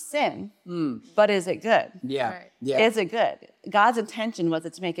not be sin, but is it good? Yeah. Right. Yeah. Is it good? God's intention was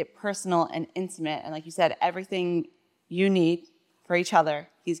to make it personal and intimate. And like you said, everything you need for each other,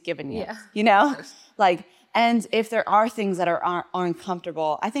 he's given you, and if there are things that are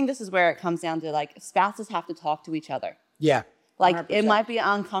uncomfortable, I think this is where it comes down to spouses have to talk to each other. Yeah. 100%. It might be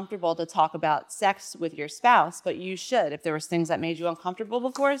uncomfortable to talk about sex with your spouse, but you should. If there was things that made you uncomfortable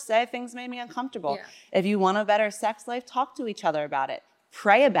before, say things made me uncomfortable. Yeah. If you want a better sex life, talk to each other about it.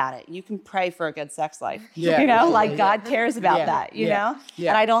 Pray about it. You can pray for a good sex life. Yeah. God cares about that, you know?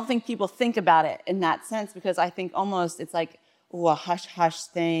 Yeah. And I don't think people think about it in that sense because I think almost it's like, a hush-hush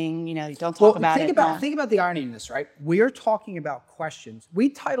thing, you don't talk about it. Think about the irony in this, right? We are talking about questions. We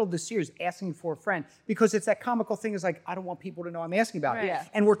titled the series Asking for a Friend because it's that comical thing is like, I don't want people to know I'm asking about it. Yeah.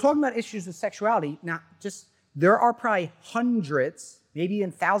 And we're talking about issues of sexuality. Now, there are probably hundreds, maybe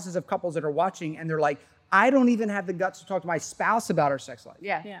even thousands of couples that are watching and they're like, I don't even have the guts to talk to my spouse about our sex life.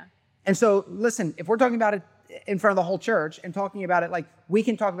 Yeah. Yeah. And so, listen, if we're talking about it in front of the whole church and talking about it, we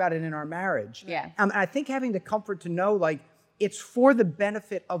can talk about it in our marriage. Yeah. And I think having the comfort to know, it's for the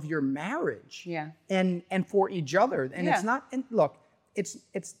benefit of your marriage, and for each other, and it's not. And look, it's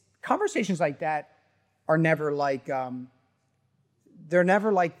conversations like that are never they're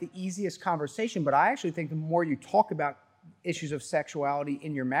never the easiest conversation. But I actually think the more you talk about issues of sexuality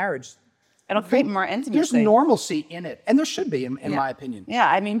in your marriage, it'll create more intimacy. There's normalcy in it, and there should be, in my opinion.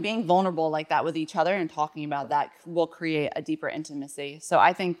 Yeah, I mean, being vulnerable like that with each other and talking about that will create a deeper intimacy. So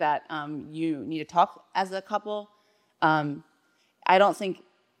I think that you need to talk as a couple. I don't think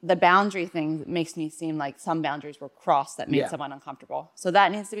the boundary thing makes me seem like some boundaries were crossed that made someone uncomfortable. So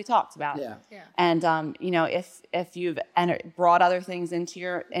that needs to be talked about. Yeah. And if you've brought other things into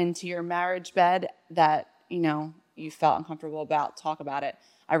your marriage bed that you felt uncomfortable about, talk about it.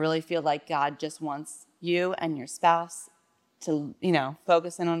 I really feel like God just wants you and your spouse to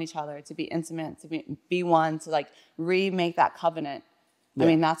focus in on each other, to be intimate, to be one, to like remake that covenant. I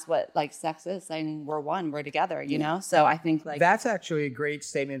mean, that's what like sex is, saying we're one, we're together, So I think like that's actually a great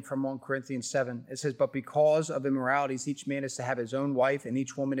statement from 1 Corinthians 7. It says, but because of immoralities, each man is to have his own wife and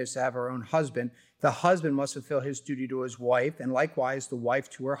each woman is to have her own husband. The husband must fulfill his duty to his wife, and likewise the wife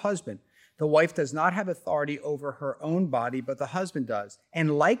to her husband. The wife does not have authority over her own body, but the husband does.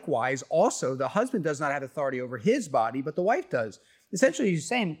 And likewise also the husband does not have authority over his body, but the wife does. Essentially he's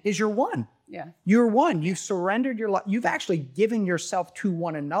saying is you're one. Yeah. You're one. You've surrendered your life. You've actually given yourself to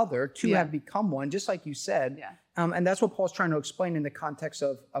one another to have become one, just like you said. Yeah. And that's what Paul's trying to explain in the context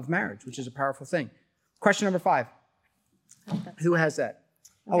of marriage, which is a powerful thing. Question number 5. Who has that?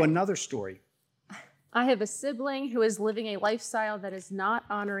 Okay. Oh, another story. I have a sibling who is living a lifestyle that is not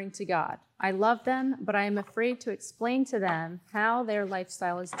honoring to God. I love them, but I am afraid to explain to them how their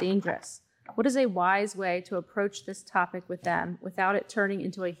lifestyle is dangerous. What is a wise way to approach this topic with them without it turning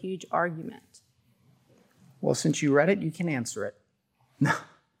into a huge argument? Well, since you read it, you can answer it. No.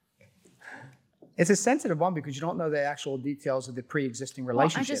 It's a sensitive one because you don't know the actual details of the pre-existing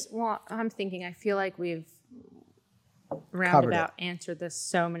relationship. I'm thinking, I feel like we've roundabout answered this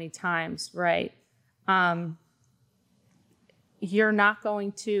so many times, right? You're not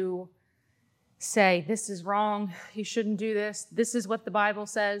going to say, this is wrong, you shouldn't do this. This is what the Bible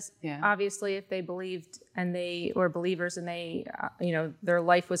says. Yeah. Obviously, if they believed and they were believers and they, their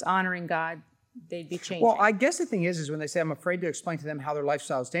life was honoring God, they'd be changing. Well, I guess the thing is when they say, I'm afraid to explain to them how their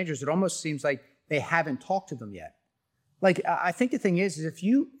lifestyle is dangerous, it almost seems like they haven't talked to them yet. Like, I think the thing is if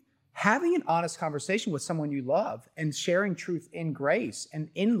you having an honest conversation with someone you love and sharing truth in grace and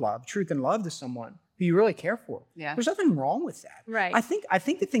in love, truth and love to someone who you really care for. Yeah. There's nothing wrong with that. Right. I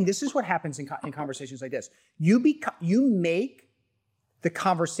think the thing, this is what happens in conversations like this. You make the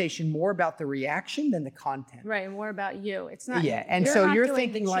conversation more about the reaction than the content. Right, and more about you. It's not. Yeah, and so you're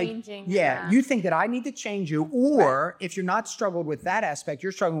thinking like, you think that I need to change you, or if you're not struggled with that aspect,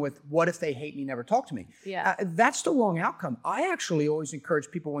 you're struggling with what if they hate me, never talk to me. Yeah. That's the wrong outcome. I actually always encourage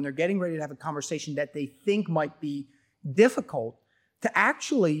people when they're getting ready to have a conversation that they think might be difficult to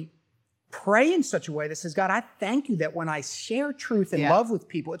actually pray in such a way that says, God, I thank you that when I share truth and love with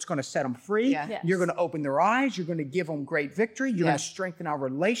people, it's going to set them free. Yeah. Yes. You're going to open their eyes. You're going to give them great victory. You're going to strengthen our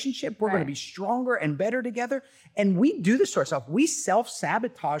relationship. We're going to be stronger and better together. And we do this to ourselves. We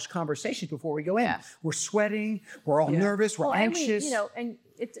self-sabotage conversations before we go in. Yeah. We're sweating. We're all nervous. We're anxious. And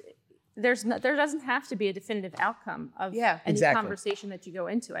there doesn't have to be a definitive outcome of any conversation that you go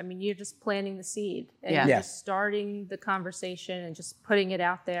into. I mean, you're just planting the seed and you're just starting the conversation and just putting it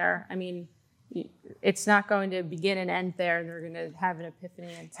out there. I mean, it's not going to begin and end there, and they're going to have an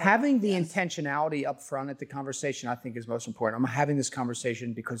epiphany. Having the intentionality up front at the conversation, I think, is most important. I'm having this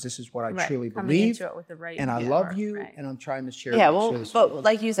conversation because this is what I truly believe, into it with the right and I love you, and I'm trying to share. Yeah, well, but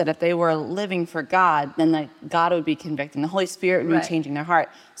like you said, if they were living for God, then God would be convicting. The Holy Spirit would be changing their heart.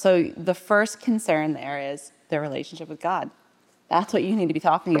 So the first concern there is their relationship with God. That's what you need to be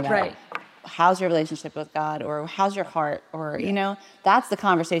talking about. Right. How's your relationship with God, or how's your heart, or that's the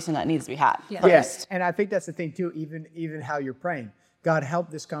conversation that needs to be had. Yes, and I think that's the thing too. Even how you're praying, God, help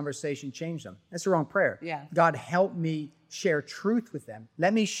this conversation change them. That's the wrong prayer. Yeah. God, help me share truth with them.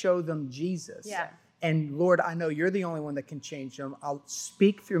 Let me show them Jesus. Yeah. And Lord, I know you're the only one that can change them. I'll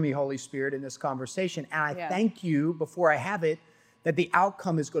speak through me, Holy Spirit, in this conversation, and I thank you before I have it, that the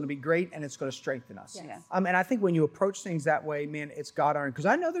outcome is going to be great and it's going to strengthen us. Yes. And I think when you approach things that way, man, it's God-honoring. Because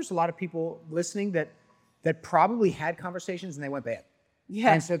I know there's a lot of people listening that probably had conversations and they went bad.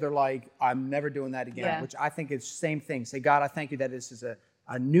 Yeah. And so they're like, I'm never doing that again, which I think is the same thing. Say, God, I thank you that this is a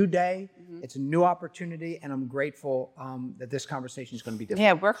new day. Mm-hmm. It's a new opportunity. And I'm grateful that this conversation is going to be different.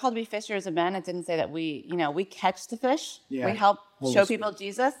 Yeah, we're called to be fishers of men. It didn't say that we catch the fish. Yeah. We help show people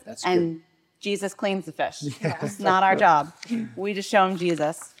Jesus. That's and good. Jesus cleans the fish. Yeah. It's not our job. We just show them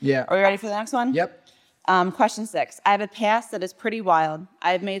Jesus. Yeah. Are we ready for the next one? Yep. Question 6. I have a past that is pretty wild.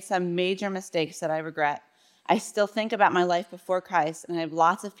 I have made some major mistakes that I regret. I still think about my life before Christ, and I have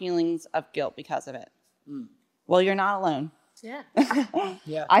lots of feelings of guilt because of it. Mm. Well, you're not alone. Yeah.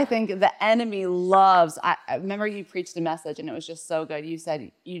 Yeah. I think the enemy loves. I remember you preached a message, and it was just so good. You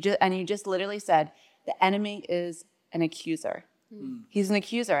said you just literally said the enemy is an accuser. He's an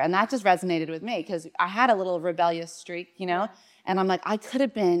accuser. And that just resonated with me because I had a little rebellious streak, and I'm like, I could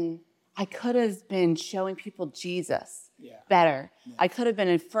have been showing people Jesus. better. I could have been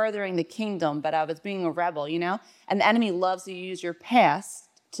in furthering the kingdom, but I was being a rebel, And the enemy loves to use your past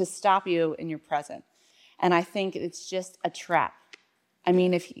to stop you in your present. And I think it's just a trap. I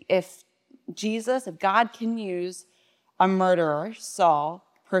mean, if God can use a murderer, Saul,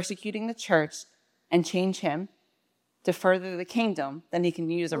 persecuting the church and change him to further the kingdom, then he can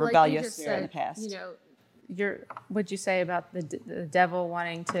use a rebellious spirit in the past. What'd you say about the devil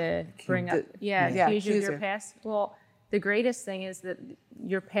wanting to bring up, accuse you of your past? Well, the greatest thing is that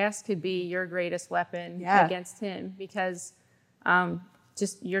your past could be your greatest weapon against him, because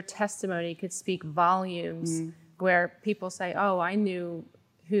just your testimony could speak volumes where people say, oh, I knew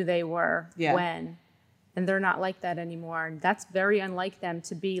who they were when, and they're not like that anymore. And that's very unlike them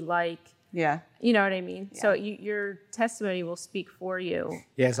to be like, you know what I mean? Yeah. So your testimony will speak for you.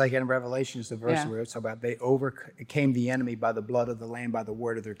 Yeah, it's like in Revelation, it's the verse where it's about they overcame the enemy by the blood of the Lamb, by the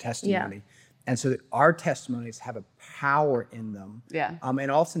word of their testimony. Yeah. And so our testimonies have a power in them. Yeah.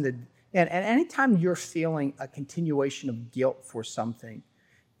 And often and anytime you're feeling a continuation of guilt for something,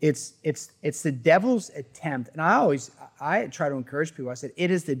 it's the devil's attempt. And I try to encourage people. I said,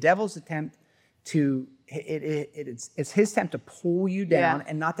 it is the devil's attempt to it's his attempt to pull you down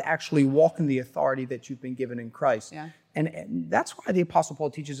and not to actually walk in the authority that you've been given in Christ. Yeah. And that's why the Apostle Paul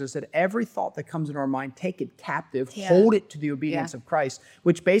teaches us that every thought that comes in our mind, take it captive, hold it to the obedience of Christ,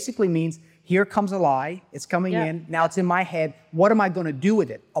 which basically means here comes a lie, it's coming in, now it's in my head, what am I going to do with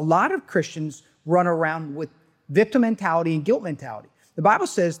it? A lot of Christians run around with victim mentality and guilt mentality. The Bible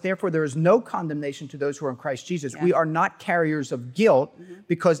says, therefore, there is no condemnation to those who are in Christ Jesus. Yeah. We are not carriers of guilt,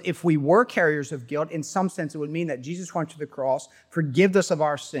 because if we were carriers of guilt, in some sense, it would mean that Jesus went to the cross, forgave us of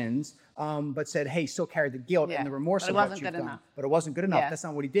our sins, but said, hey, still carry the guilt and the remorse of what you've done. But it wasn't good enough. Yeah. That's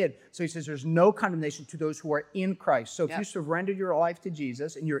not what he did. So he says there's no condemnation to those who are in Christ. So if you surrendered your life to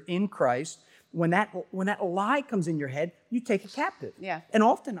Jesus and you're in Christ, when that lie comes in your head, you take it captive. Yeah. And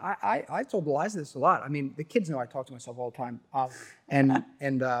often, I told Eliza this a lot. I mean, the kids know I talk to myself all the time.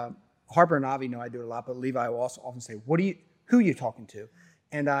 And Harper and Avi know I do it a lot, but Levi will also often say, who are you talking to?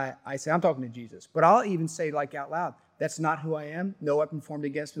 And I say, I'm talking to Jesus. But I'll even say like out loud, that's not who I am. No weapon formed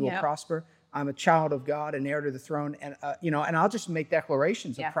against me will prosper. I'm a child of God, an heir to the throne. And, and I'll just make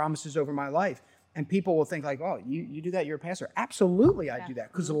declarations of promises over my life. And people will think like, oh, you do that, you're a pastor. Absolutely, I do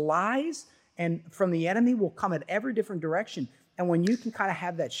that. Because lies and from the enemy will come at every different direction. And when you can kind of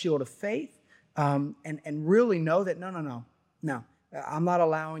have that shield of faith and really know that, no, I'm not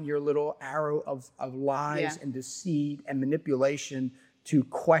allowing your little arrow of lies and deceit and manipulation to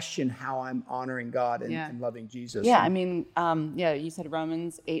question how I'm honoring God and loving Jesus. Yeah, I mean, you said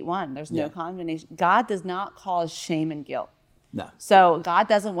Romans 8:1. There's no condemnation. God does not cause shame and guilt. No. So God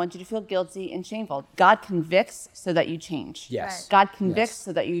doesn't want you to feel guilty and shameful. God convicts so that you change. Yes. God convicts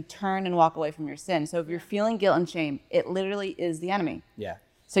so that you turn and walk away from your sin. So if you're feeling guilt and shame, it literally is the enemy. Yeah.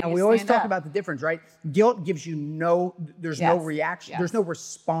 So and we always talk about the difference, right? Guilt gives you no reaction. Yes. There's no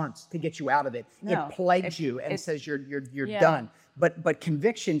response to get you out of it. No. It plagues you and says you're done. But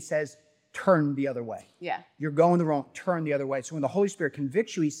conviction says, turn the other way. Yeah. You're going the wrong, turn the other way. So when the Holy Spirit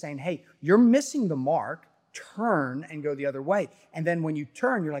convicts you, he's saying, hey, you're missing the mark. Turn and go the other way. And then when you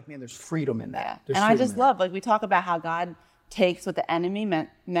turn, you're like, man, there's freedom in that. Yeah. And I just love, like we talk about how God takes what the enemy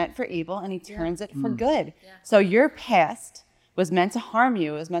meant for evil and he turns it for good. Yeah. So your past was meant to harm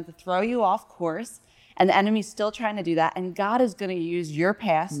you. It was meant to throw you off course. And the enemy's still trying to do that. And God is going to use your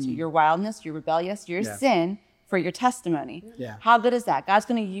past, your wildness, your rebellious, your sin for your testimony. Yeah. How good is that? God's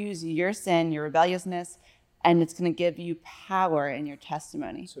going to use your sin, your rebelliousness, and it's going to give you power in your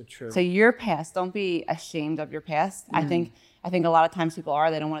testimony. So true. So your past, don't be ashamed of your past. I think a lot of times people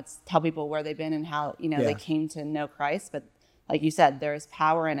are. They don't want to tell people where they've been and how they came to know Christ. But like you said, there is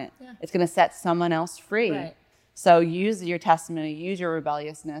power in it. Yeah. It's going to set someone else free. Right. So use your testimony, use your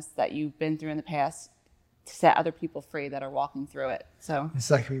rebelliousness that you've been through in the past to set other people free that are walking through it. So it's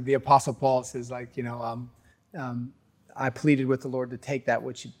like the Apostle Paul says, like, I pleaded with the Lord to take that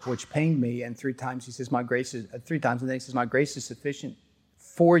which pained me, and 3 times he says, my grace is my grace is sufficient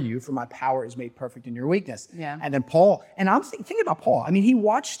for you, for my power is made perfect in your weakness. Yeah. And then Paul, and I'm thinking about Paul. I mean, he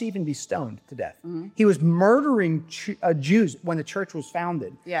watched Stephen be stoned to death. Mm-hmm. He was murdering Jews when the church was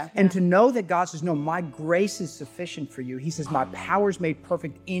founded. Yeah. And to know that God says, no, my grace is sufficient for you. He says, my power is made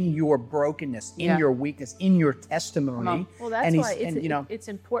perfect in your brokenness, in your weakness, in your testimony. Well, that's why it's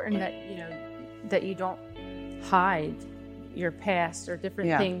important that that you don't hide your past or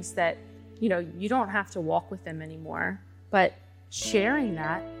different things that you don't have to walk with them anymore, but sharing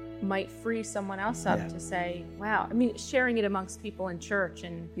that might free someone else up to say, wow. I mean, sharing it amongst people in church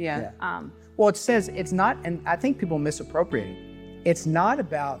and well, it says it's not, and I think people misappropriate it. It's not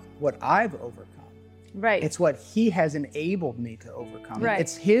about what I've overcome. Right. It's what he has enabled me to overcome. Right.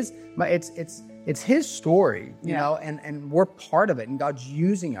 It's his story, you know, and we're part of it. And God's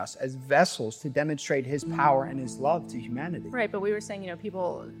using us as vessels to demonstrate his power and his love to humanity. Right. But we were saying,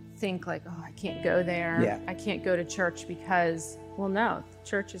 people think like, oh, I can't go there. Yeah. I can't go to church because, well, no,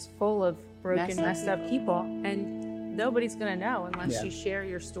 church is full of broken, messed up people. And nobody's going to know unless you share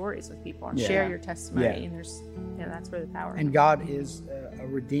your stories with people and share your testimony. And there's, that's where the power And God is a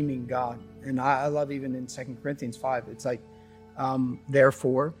redeeming God. And I love even in 2 Corinthians 5, it's like,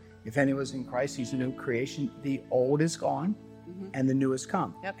 therefore, if anyone's in Christ, he's a new creation. The old is gone and the new has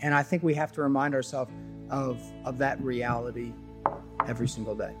come. Yep. And I think we have to remind ourselves of that reality every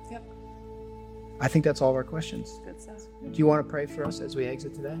single day. Yep. I think that's all of our questions. Good stuff. Do you want to pray for us as we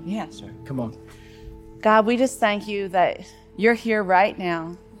exit today? Yeah, sure. Come on. God, we just thank you that you're here right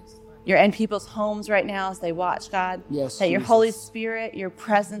now. You're in people's homes right now as they watch, God. Yes, that your Jesus. Holy Spirit, your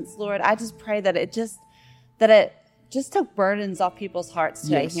presence, Lord, I just pray that it just took burdens off people's hearts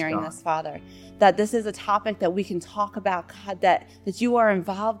today, Yes, hearing God. this, Father. That this is a topic that we can talk about, God, that you are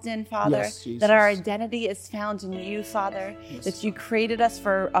involved in, Father. Yes, Jesus. That our identity is found in you, Father. Yes, that you created us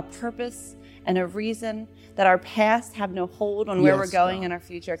for a purpose and a reason, that our past have no hold on where Yes, we're going God. in our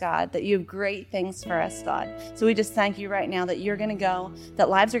future, God, that you have great things for us, God. So we just thank you right now that you're going to go, that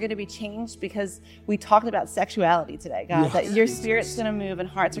lives are going to be changed because we talked about sexuality today, God, Yes, that your Jesus. Spirit's going to move and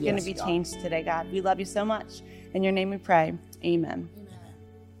hearts are going Yes, to be God. changed today, God. We love you so much. In your name we pray. Amen.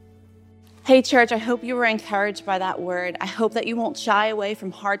 Hey, church, I hope you were encouraged by that word. I hope that you won't shy away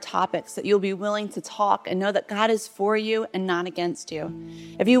from hard topics, that you'll be willing to talk and know that God is for you and not against you.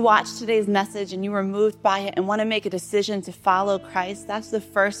 If you watched today's message and you were moved by it and want to make a decision to follow Christ, that's the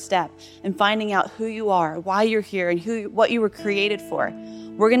first step in finding out who you are, why you're here, and what you were created for.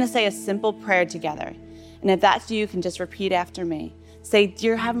 We're going to say a simple prayer together. And if that's you can just repeat after me. Say,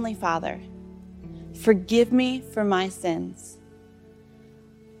 Dear Heavenly Father, forgive me for my sins.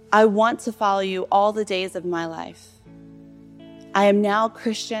 I want to follow you all the days of my life. I am now a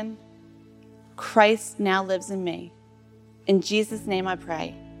Christian. Christ now lives in me. In Jesus' name I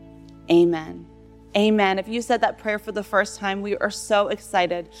pray. Amen. Amen. If you said that prayer for the first time, we are so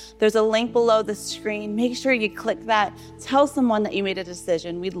excited. There's a link below the screen. Make sure you click that. Tell someone that you made a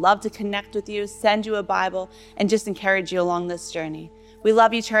decision. We'd love to connect with you, send you a Bible, and just encourage you along this journey. We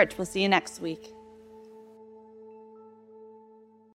love you, church. We'll see you next week.